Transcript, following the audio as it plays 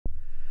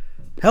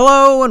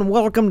Hello and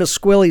welcome to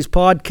Squilly's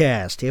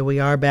podcast. Here we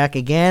are back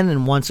again,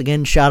 and once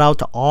again, shout out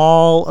to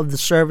all of the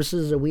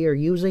services that we are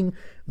using.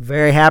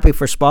 Very happy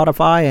for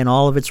Spotify and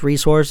all of its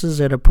resources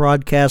that have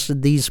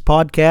broadcasted these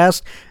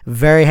podcasts.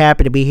 Very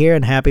happy to be here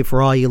and happy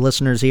for all you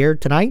listeners here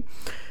tonight.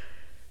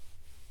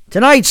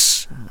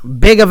 Tonight's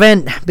big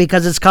event,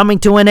 because it's coming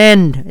to an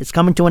end. It's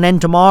coming to an end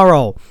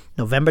tomorrow,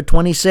 November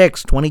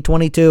 26,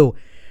 2022.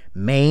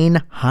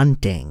 Maine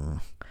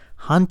hunting.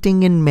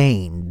 Hunting in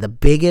Maine, the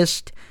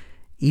biggest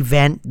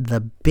event, the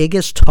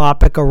biggest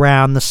topic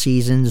around the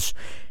seasons.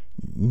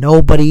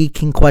 Nobody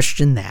can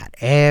question that.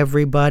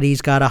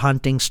 Everybody's got a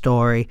hunting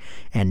story,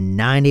 and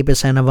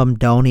 90% of them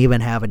don't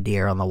even have a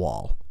deer on the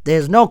wall.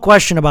 There's no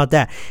question about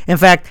that. In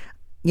fact,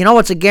 you know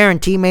what's a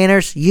guarantee,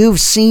 Mainers? You've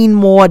seen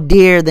more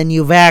deer than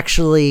you've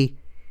actually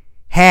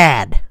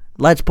had.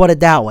 Let's put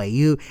it that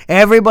way.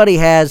 Everybody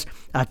has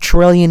a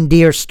trillion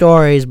deer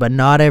stories, but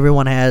not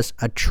everyone has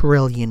a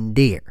trillion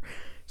deer.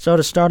 So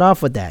to start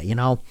off with that,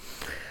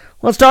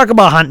 let's talk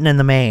about hunting in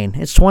the Maine.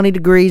 It's 20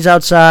 degrees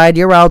outside.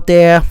 You're out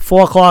there,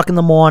 4 o'clock in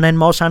the morning.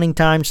 Most hunting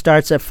time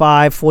starts at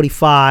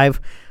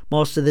 5:45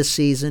 most of this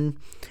season.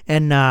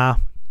 And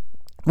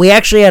we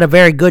actually had a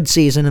very good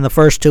season in the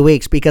first 2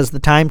 weeks because the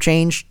time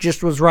change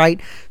just was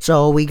right.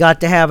 So we got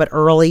to have it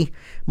early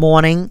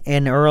morning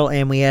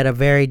and we had a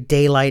very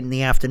daylight in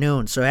the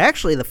afternoon. So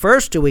actually the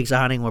first 2 weeks of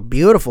hunting were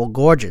beautiful,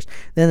 gorgeous.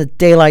 Then the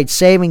daylight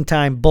saving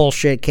time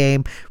bullshit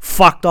came,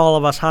 fucked all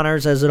of us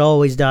hunters as it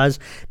always does.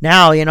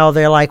 Now,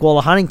 they're like, well,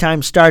 the hunting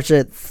time stops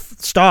at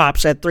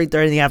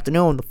 3:30 in the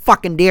afternoon. The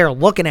fucking deer are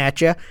looking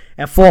at you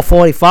at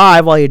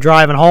 4:45 while you're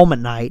driving home at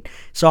night.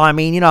 So,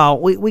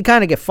 we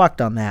kind of get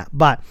fucked on that.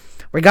 But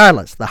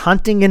regardless, the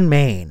hunting in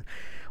Maine.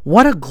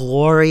 What a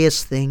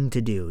glorious thing to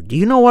do. Do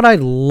you know what I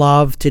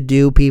love to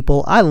do,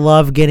 people? I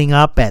love getting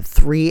up at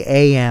 3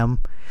 a.m.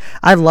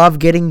 I love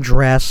getting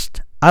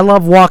dressed. I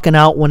love walking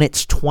out when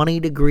it's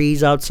 20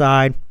 degrees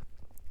outside.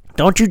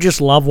 Don't you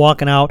just love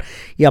walking out?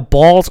 Your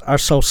balls are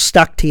so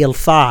stuck to your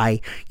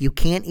thigh, you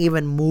can't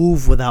even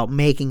move without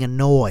making a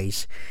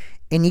noise.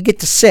 And you get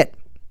to sit.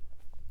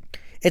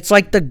 It's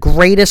like the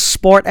greatest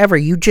sport ever.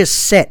 You just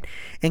sit.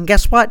 And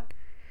guess what?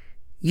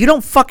 You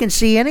don't fucking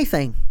see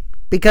anything.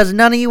 Because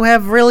none of you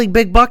have really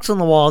big bucks on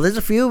the wall. There's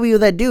a few of you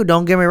that do,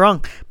 don't get me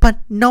wrong. But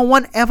no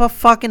one ever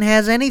fucking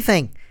has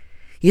anything.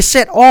 You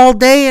sit all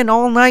day and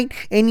all night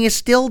and you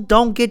still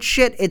don't get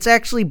shit. It's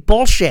actually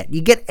bullshit.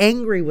 You get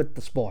angry with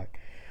the sport.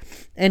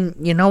 And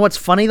you know what's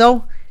funny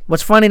though?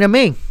 What's funny to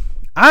me?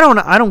 I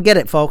don't get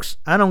it, folks.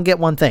 I don't get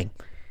one thing.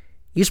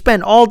 You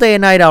spend all day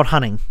and night out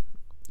hunting.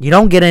 You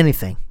don't get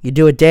anything. You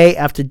do it day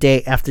after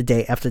day after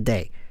day after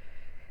day.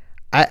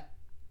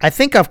 I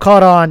think I've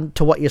caught on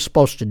to what you're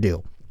supposed to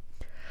do.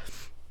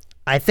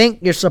 I think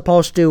you're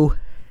supposed to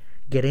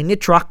get in your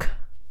truck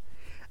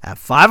at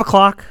 5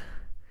 o'clock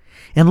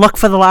and look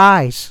for the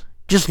eyes.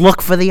 Just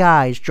look for the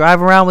eyes.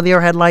 Drive around with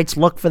your headlights,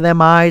 look for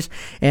them eyes,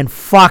 and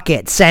fuck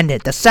it, send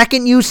it. The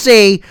second you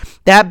see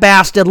that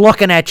bastard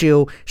looking at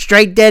you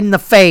straight dead in the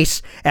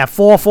face at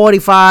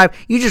 4:45,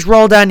 you just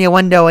roll down your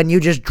window and you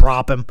just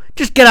drop him.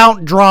 Just get out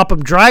and drop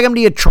him. Drag him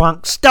to your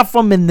trunk, stuff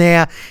him in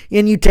there,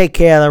 and you take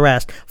care of the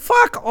rest.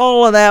 Fuck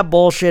all of that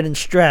bullshit and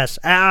stress.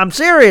 I'm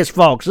serious,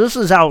 folks. This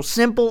is how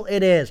simple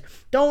it is.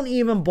 Don't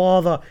even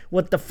bother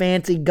with the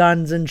fancy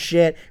guns and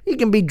shit. You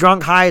can be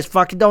drunk, high as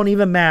fuck. It don't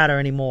even matter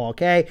anymore,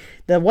 okay?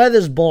 The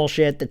weather's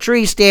bullshit. The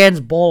tree stand's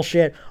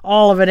bullshit.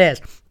 All of it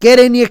is. Get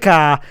in your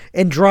car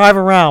and drive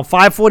around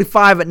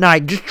 5:45 at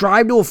night. Just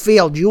drive to a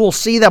field. You will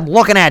see them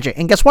looking at you.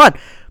 And guess what?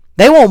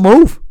 They won't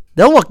move.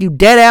 They'll look you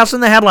dead ass in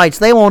the headlights.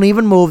 They won't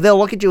even move. They'll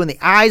look at you and the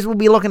eyes will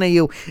be looking at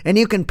you. And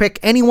you can pick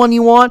anyone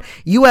you want.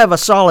 You have a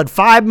solid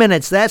 5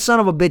 minutes. That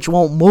son of a bitch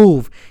won't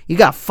move. You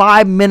got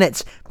 5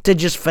 minutes to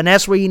just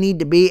finesse where you need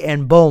to be,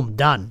 and boom,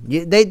 done.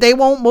 They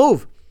won't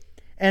move.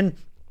 And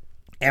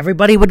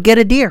everybody would get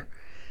a deer.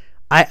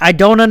 I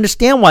don't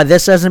understand why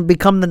this hasn't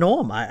become the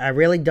norm. I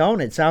really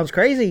don't. It sounds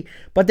crazy,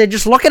 but they're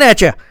just looking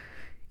at you.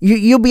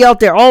 You'll be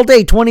out there all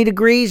day, 20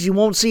 degrees. You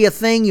won't see a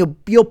thing.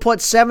 You'll put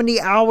 70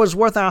 hours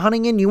worth of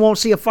hunting in. You won't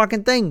see a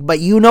fucking thing. But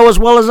you know as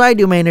well as I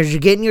do, man, as you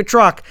get in your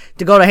truck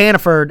to go to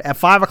Hannaford at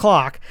 5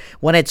 o'clock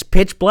when it's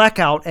pitch black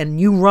out and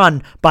you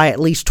run by at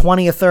least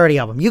 20 or 30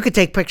 of them. You could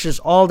take pictures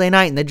all day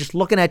night and they're just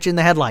looking at you in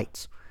the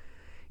headlights.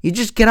 You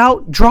just get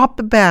out, drop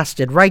the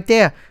bastard right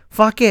there.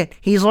 Fuck it.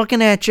 He's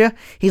looking at you.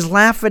 He's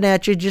laughing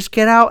at you. Just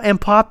get out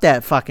and pop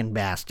that fucking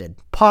bastard.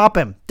 Pop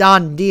him.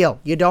 Done deal.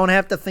 You don't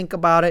have to think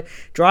about it.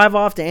 Drive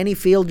off to any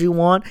field you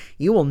want.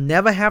 You will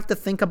never have to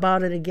think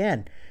about it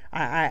again.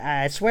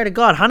 I swear to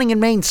God, hunting in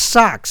Maine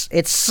sucks.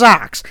 It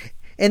sucks.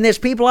 And there's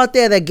people out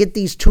there that get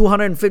these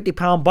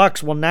 250-pound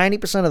bucks. Well,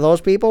 90% of those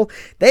people,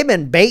 they've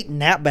been baiting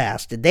that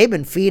bastard. They've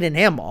been feeding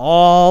him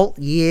all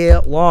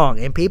year long.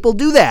 And people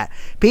do that.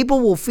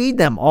 People will feed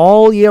them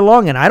all year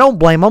long, and I don't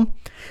blame them.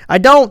 I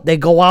don't. They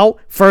go out,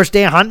 first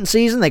day of hunting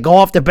season, they go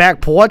off the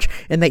back porch,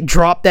 and they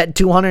drop that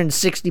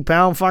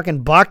 260-pound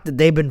fucking buck that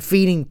they've been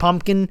feeding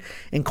pumpkin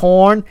and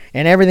corn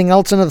and everything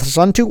else under the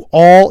sun to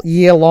all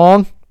year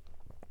long.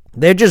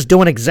 They're just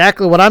doing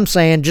exactly what I'm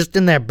saying, just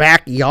in their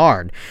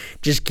backyard.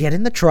 Just get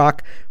in the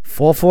truck,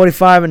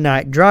 4:45 at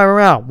night, drive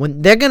around.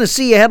 When they're going to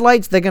see your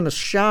headlights, they're going to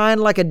shine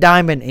like a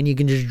diamond, and you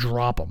can just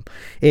drop them.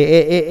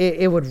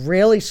 It would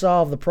really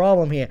solve the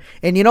problem here.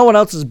 And you know what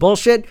else is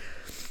bullshit?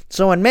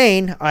 So in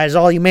Maine, as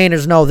all you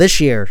Mainers know this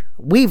year,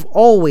 we've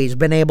always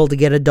been able to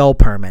get a doe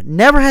permit.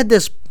 Never had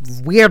this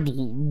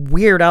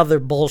weird other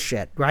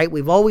bullshit, right?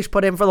 We've always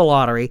put in for the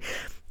lottery.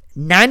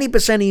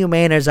 90% of you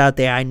Mainers out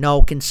there, I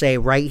know, can say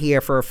right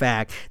here for a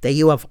fact that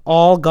you have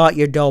all got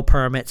your doe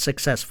permit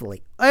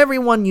successfully.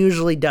 Everyone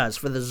usually does.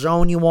 For the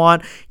zone you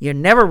want, you're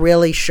never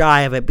really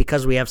shy of it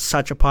because we have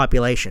such a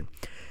population.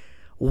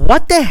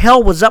 What the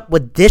hell was up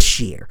with this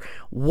year?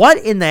 What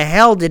in the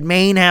hell did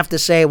Maine have to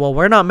say, well,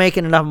 we're not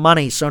making enough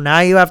money, so now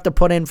you have to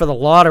put in for the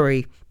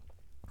lottery?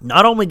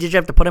 Not only did you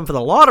have to put in for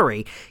the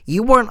lottery,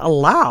 you weren't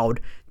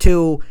allowed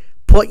to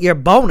put your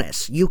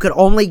bonus. You could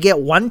only get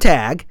one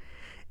tag.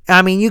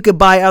 I mean, you could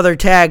buy other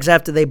tags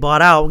after they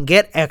bought out and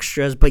get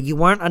extras, but you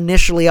weren't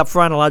initially up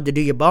front allowed to do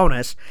your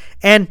bonus.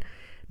 And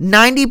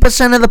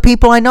 90% of the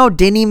people I know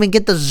didn't even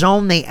get the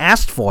zone they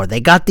asked for. They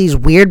got these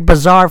weird,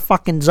 bizarre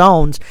fucking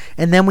zones,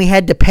 and then we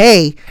had to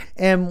pay.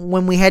 And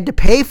when we had to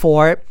pay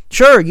for it,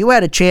 sure, you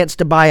had a chance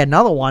to buy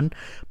another one,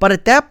 but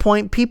at that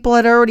point, people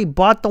had already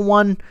bought the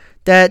one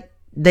that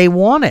they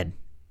wanted.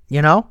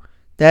 You know,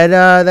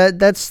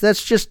 that's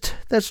just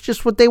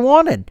what they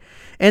wanted.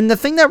 And the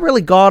thing that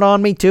really got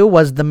on me, too,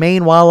 was the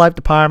Maine Wildlife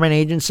Department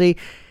agency.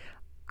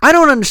 I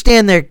don't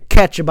understand their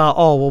catch about,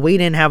 oh, well, we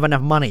didn't have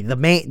enough money.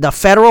 The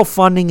federal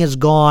funding is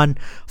gone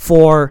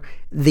for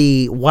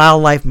the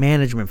Wildlife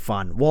Management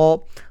Fund.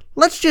 Well,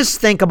 let's just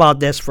think about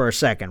this for a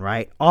second,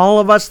 right? All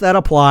of us that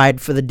applied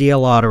for the deer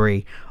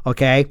lottery,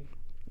 okay,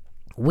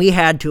 we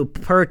had to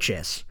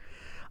purchase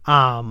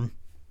all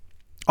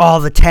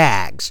the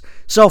tags.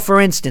 So, for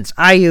instance,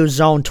 I use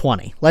Zone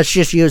 20. Let's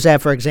just use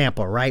that for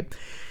example, right?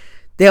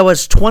 There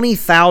was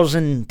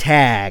 20,000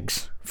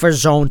 tags for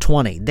Zone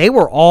 20. They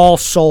were all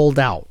sold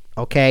out,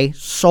 okay?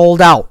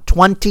 Sold out.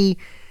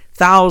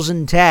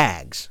 20,000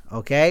 tags,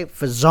 okay,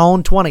 for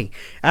Zone 20.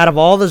 Out of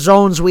all the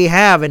zones we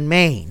have in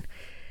Maine,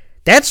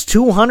 that's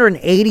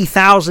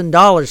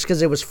 $280,000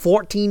 because it was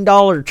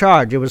 $14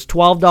 charge. It was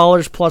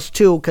 $12 plus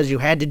 $2 because you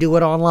had to do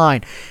it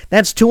online.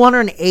 That's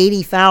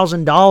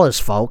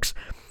 $280,000, folks.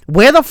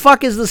 Where the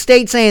fuck is the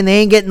state saying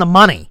they ain't getting the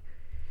money?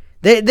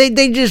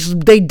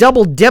 They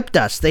double dipped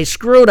us. They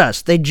screwed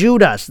us. They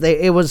Jewed us.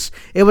 It was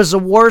the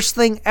worst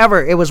thing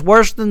ever. It was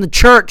worse than the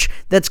church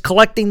that's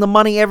collecting the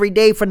money every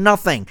day for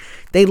nothing.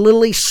 They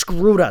literally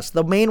screwed us.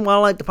 The Maine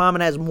Wildlife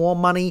Department has more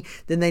money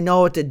than they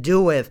know what to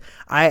do with.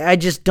 I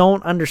just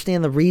don't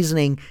understand the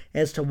reasoning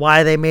as to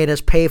why they made us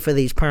pay for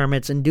these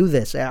permits and do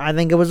this. I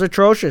think it was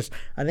atrocious.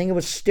 I think it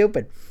was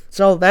stupid.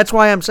 So that's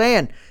why I'm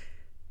saying,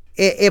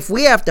 if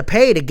we have to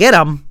pay to get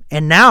them,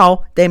 and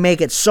now they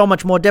make it so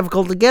much more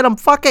difficult to get them,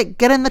 fuck it.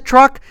 Get in the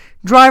truck,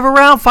 drive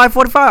around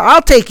 5:45.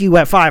 I'll take you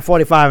at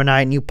 5:45 at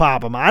night and you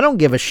pop them. I don't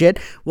give a shit.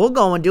 We'll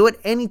go and do it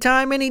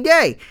anytime, any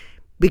day,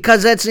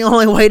 because that's the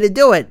only way to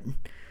do it.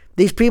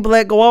 These people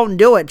that go out and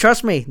do it,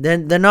 trust me,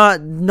 they're not.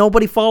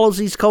 Nobody follows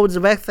these codes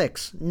of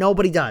ethics.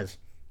 Nobody does.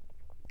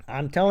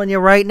 I'm telling you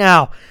right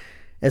now,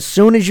 as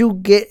soon as you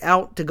get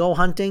out to go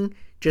hunting,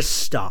 just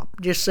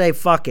stop. Just say,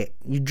 fuck it.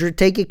 You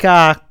take your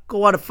car,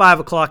 go out at 5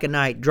 o'clock at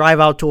night, drive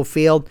out to a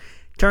field,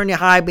 turn your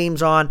high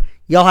beams on.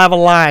 You'll have a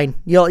line.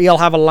 You'll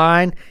have a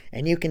line,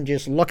 and you can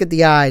just look at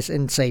the eyes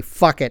and say,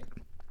 fuck it.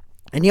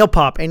 And you'll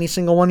pop any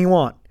single one you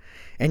want.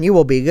 And you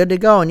will be good to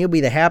go, and you'll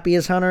be the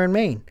happiest hunter in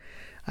Maine.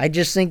 I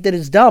just think that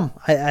it's dumb.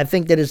 I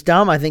think that it's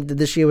dumb. I think that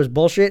this year was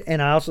bullshit, and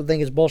I also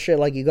think it's bullshit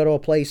like you go to a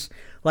place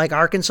like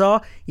Arkansas,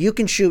 you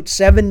can shoot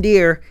 7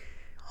 deer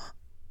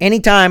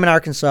anytime in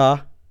Arkansas,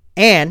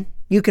 and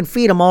you can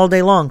feed them all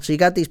day long. So you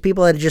got these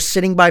people that are just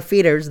sitting by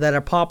feeders that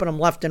are popping them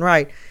left and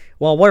right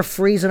while we're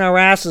freezing our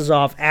asses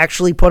off,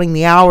 actually putting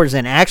the hours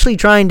in, actually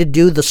trying to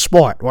do the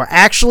sport. We're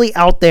actually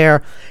out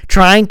there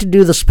trying to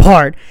do the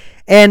sport,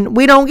 and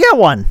we don't get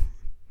one.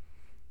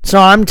 So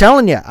I'm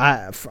telling you,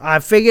 I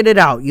figured it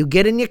out. You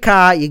get in your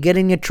car, you get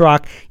in your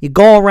truck, you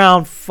go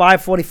around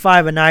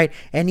 5:45 at night,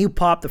 and you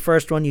pop the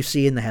first one you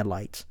see in the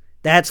headlights.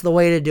 That's the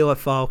way to do it,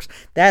 folks.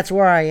 That's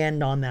where I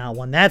end on that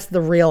one. That's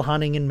the real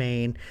hunting in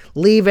Maine.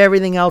 Leave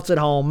everything else at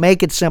home.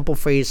 Make it simple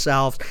for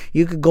yourselves.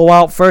 You could go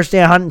out first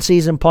day of hunting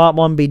season, pop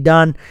one, be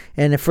done,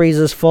 and the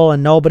freezer's full,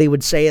 and nobody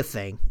would say a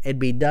thing. It'd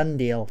be done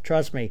deal.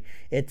 Trust me.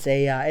 It's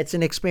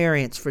an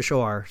experience for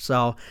sure.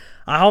 So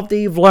I hope that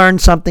you've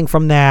learned something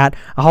from that.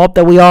 I hope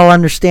that we all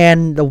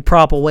understand the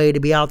proper way to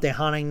be out there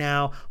hunting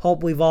now.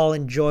 Hope we've all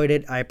enjoyed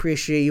it. I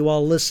appreciate you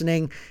all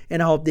listening,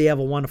 and I hope that you have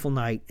a wonderful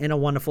night and a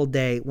wonderful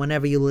day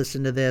whenever you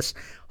listen to this.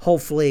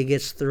 Hopefully it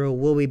gets through.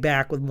 We'll be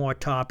back with more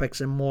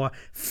topics and more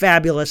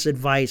fabulous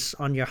advice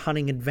on your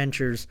hunting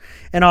adventures.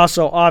 And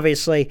also,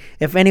 obviously,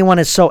 if anyone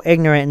is so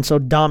ignorant and so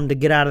dumb to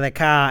get out of their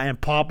car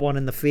and pop one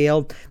in the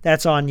field,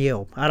 that's on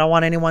you. I don't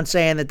want anyone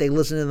saying that they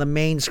listened to the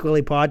Maine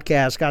Squilly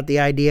podcast, got the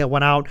idea,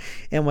 went out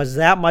and was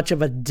that much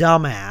of a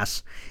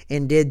dumbass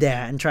and did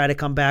that and try to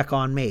come back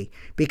on me.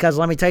 Because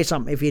let me tell you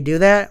something. If you do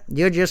that,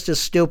 you're just as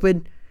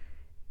stupid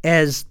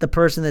as the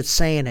person that's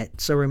saying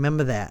it. So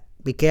remember that.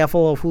 Be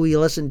careful of who you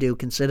listen to.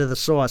 Consider the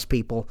source,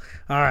 people.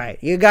 All right.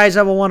 You guys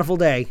have a wonderful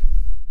day.